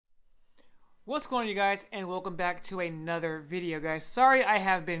What's going on, you guys, and welcome back to another video, guys. Sorry I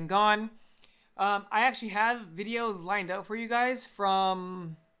have been gone. I actually have videos lined up for you guys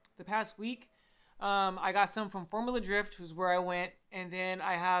from the past week. I got some from Formula Drift, which is where I went, and then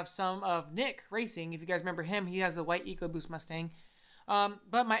I have some of Nick Racing. If you guys remember him, he has a white EcoBoost Mustang.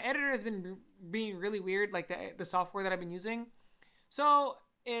 But my editor has been being really weird, like the software that I've been using. So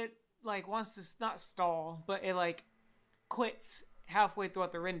it like wants to not stall, but it like quits halfway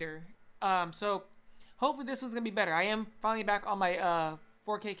throughout the render. So hopefully this one's gonna be better. I am finally back on my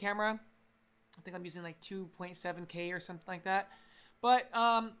 4K camera. I think I'm using like 2.7K or something like that. But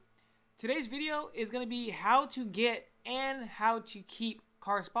today's video is gonna be how to get and how to keep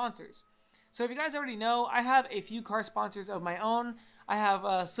car sponsors. So if you guys already know, I have a few car sponsors of my own. I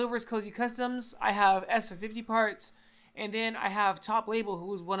have Silver's Cozy Customs, I have S450 Parts, and then I have Top Label, who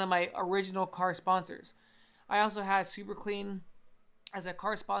was one of my original car sponsors. I also had Super Clean as a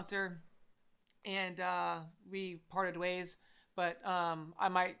car sponsor, and we parted ways, but I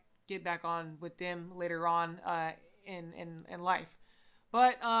might get back on with them later on in life.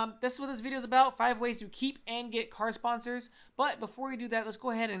 But this is what this video is about: 5 ways to keep and get car sponsors. But before we do that, let's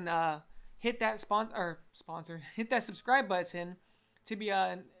go ahead and hit that hit that subscribe button to be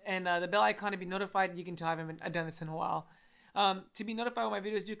and the bell icon to be notified. You can tell I haven't done this in a while. To be notified when my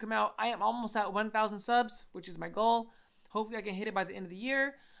videos do come out. I am almost at 1,000 subs, which is my goal. Hopefully I can hit it by the end of the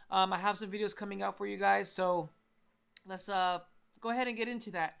year. I have some videos coming out for you guys, so let's go ahead and get into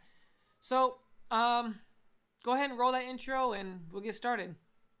that. So go ahead and roll that intro and we'll get started.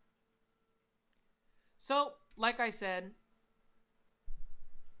 So like I said,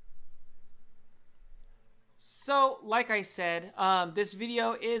 this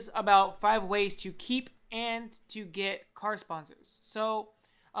video is about 5 ways to keep and to get car sponsors. So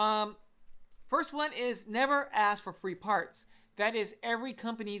first one is never ask for free parts. That is every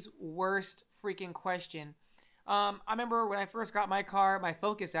company's worst freaking question. I remember when I first got my car, my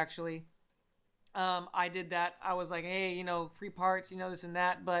Focus actually, I did that. I was like, hey, you know, free parts, you know, this and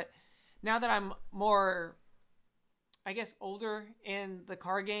that. But now that I'm more, I guess, older in the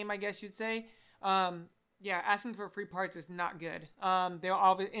car game, I guess you'd say, yeah, asking for free parts is not good. They'll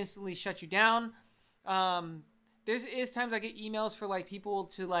all instantly shut you down. There's times I get emails for like people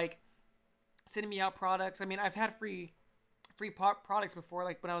to like sending me out products. I mean, I've had free products before,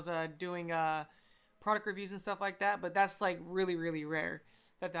 like when I was doing product reviews and stuff like that, but that's like really rare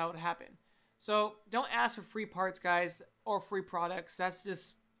that would happen. So don't ask for free parts, guys, or free products. That's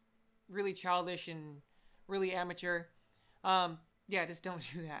just really childish and really amateur. Yeah, just don't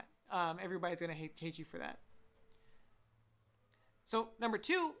do that. Everybody's gonna hate you for that. So number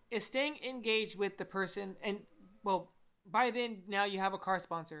 2 is staying engaged with the person, and well, by then now you have a car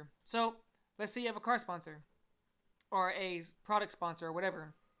sponsor. So let's say you have a car sponsor or a product sponsor or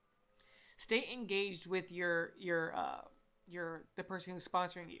whatever. Stay engaged with the person who's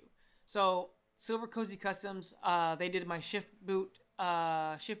sponsoring you. So Silver Cozy Customs, they did my shift boot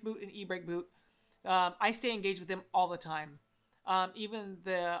and e-brake boot. I stay engaged with them all the time. Even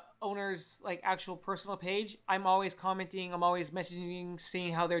the owner's like actual personal page, I'm always commenting, I'm always messaging,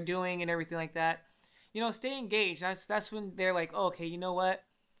 seeing how they're doing and everything like that. You know, stay engaged. That's when they're like, oh, okay, you know what?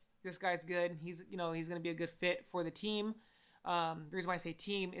 This guy's good. He's gonna be a good fit for the team. The reason why I say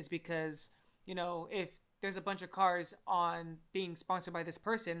team is because, you know, if there's a bunch of cars on being sponsored by this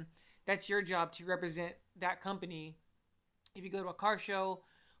person, that's your job to represent that company. If you go to a car show,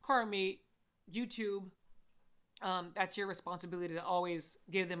 car meet, YouTube, that's your responsibility to always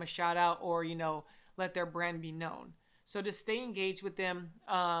give them a shout out or, you know, let their brand be known. So just stay engaged with them.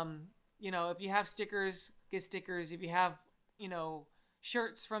 You know, if you have stickers, get stickers. If you have, you know,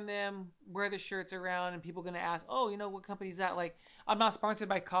 shirts from them, wear the shirts around, and people are going to ask, oh, you know, what company is that? Like, I'm not sponsored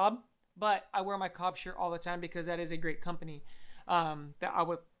by Cobb, but I wear my Cobb shirt all the time because that is a great company that I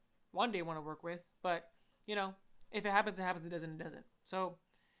would one day want to work with. But, you know, if it happens, it happens. It doesn't, it doesn't. So,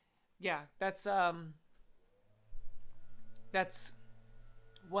 yeah, that's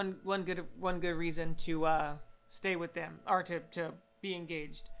one good reason to stay with them or to be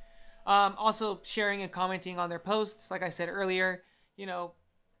engaged. Also, sharing and commenting on their posts, like I said earlier. You know,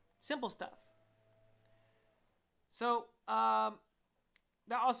 simple stuff. So that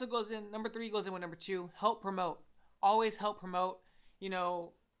also goes in, number 3 goes in with number 2, help promote. Always help promote. You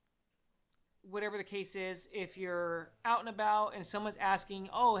know, whatever the case is, if you're out and about and someone's asking,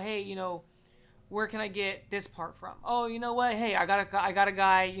 oh, hey, you know, where can I get this part from? Oh, you know what? Hey, I got a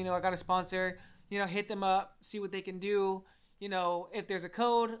guy, you know, I got a sponsor, you know, hit them up, see what they can do. You know, if there's a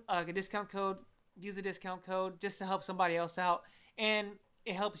code, a discount code, use a discount code just to help somebody else out. And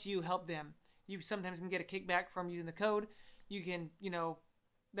it helps you help them. You sometimes can get a kickback from using the code. You can, you know,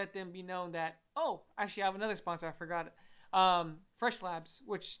 let them be known that, oh, actually I have another sponsor, I forgot it. Fresh Labs,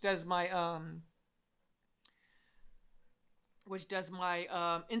 which does my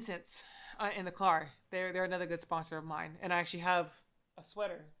incense in the car. They're another good sponsor of mine, and I actually have a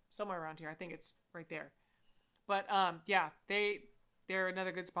sweater somewhere around here. I think it's right there. But yeah, they're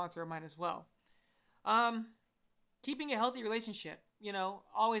another good sponsor of mine as well. Keeping a healthy relationship, you know,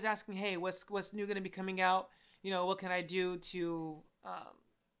 always asking, hey, what's new going to be coming out? You know, what can I do to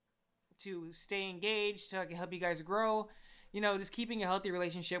stay engaged so I can help you guys grow? You know, just keeping a healthy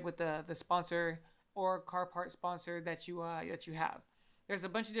relationship with the sponsor or car part sponsor that you have. There's a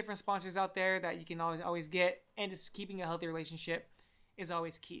bunch of different sponsors out there that you can always get, and just keeping a healthy relationship is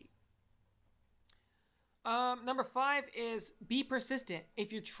always key. Number 5 is be persistent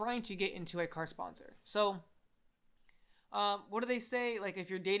if you're trying to get into a car sponsor. So, what do they say? Like if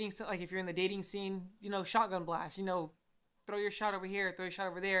you're dating, like if you're in the dating scene, you know, shotgun blast. You know, throw your shot over here, throw your shot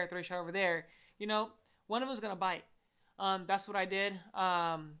over there, throw your shot over there. You know, one of them's gonna bite. That's what I did.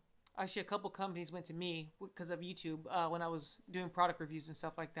 Actually, a couple companies went to me because of YouTube when I was doing product reviews and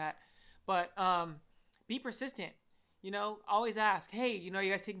stuff like that. But be persistent. You know, always ask, hey, you know, you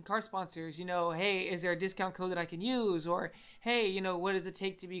guys taking car sponsors? You know, hey, is there a discount code that I can use? Or, hey, you know, what does it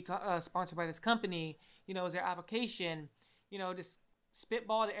take to be sponsored by this company? You know, is there application? You know, just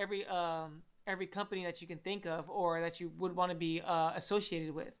spitball to every company that you can think of or that you would want to be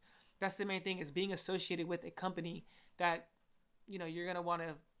associated with. That's the main thing, is being associated with a company that, you know, you're going to want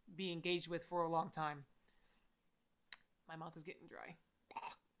to be engaged with for a long time. My mouth is getting dry.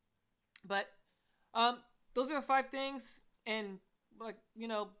 But those are the 5 things, and like, you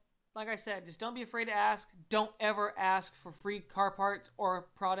know, like I said, just don't be afraid to ask. Don't ever ask for free car parts or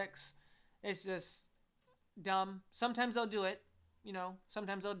products. It's just dumb. Sometimes they'll do it, you know,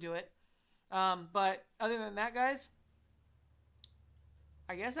 sometimes they'll do it. But other than that, guys,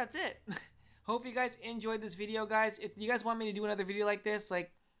 I guess that's it. Hope you guys enjoyed this video, guys. If you guys want me to do another video like this,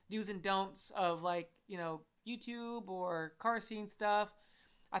 like do's and don'ts of, like, you know, YouTube or car scene stuff,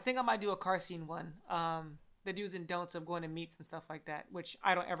 I think I might do a car scene one. The do's and don'ts of going to meets and stuff like that, which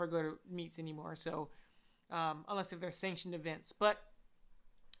I don't ever go to meets anymore. So, unless if they're sanctioned events. But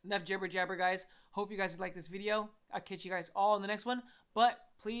enough jibber jabber, guys. Hope you guys like this video. I'll catch you guys all in the next one. But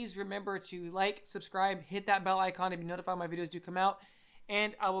please remember to like, subscribe, hit that bell icon to be notified when my videos do come out.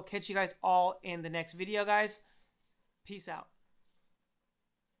 And I will catch you guys all in the next video, guys. Peace out.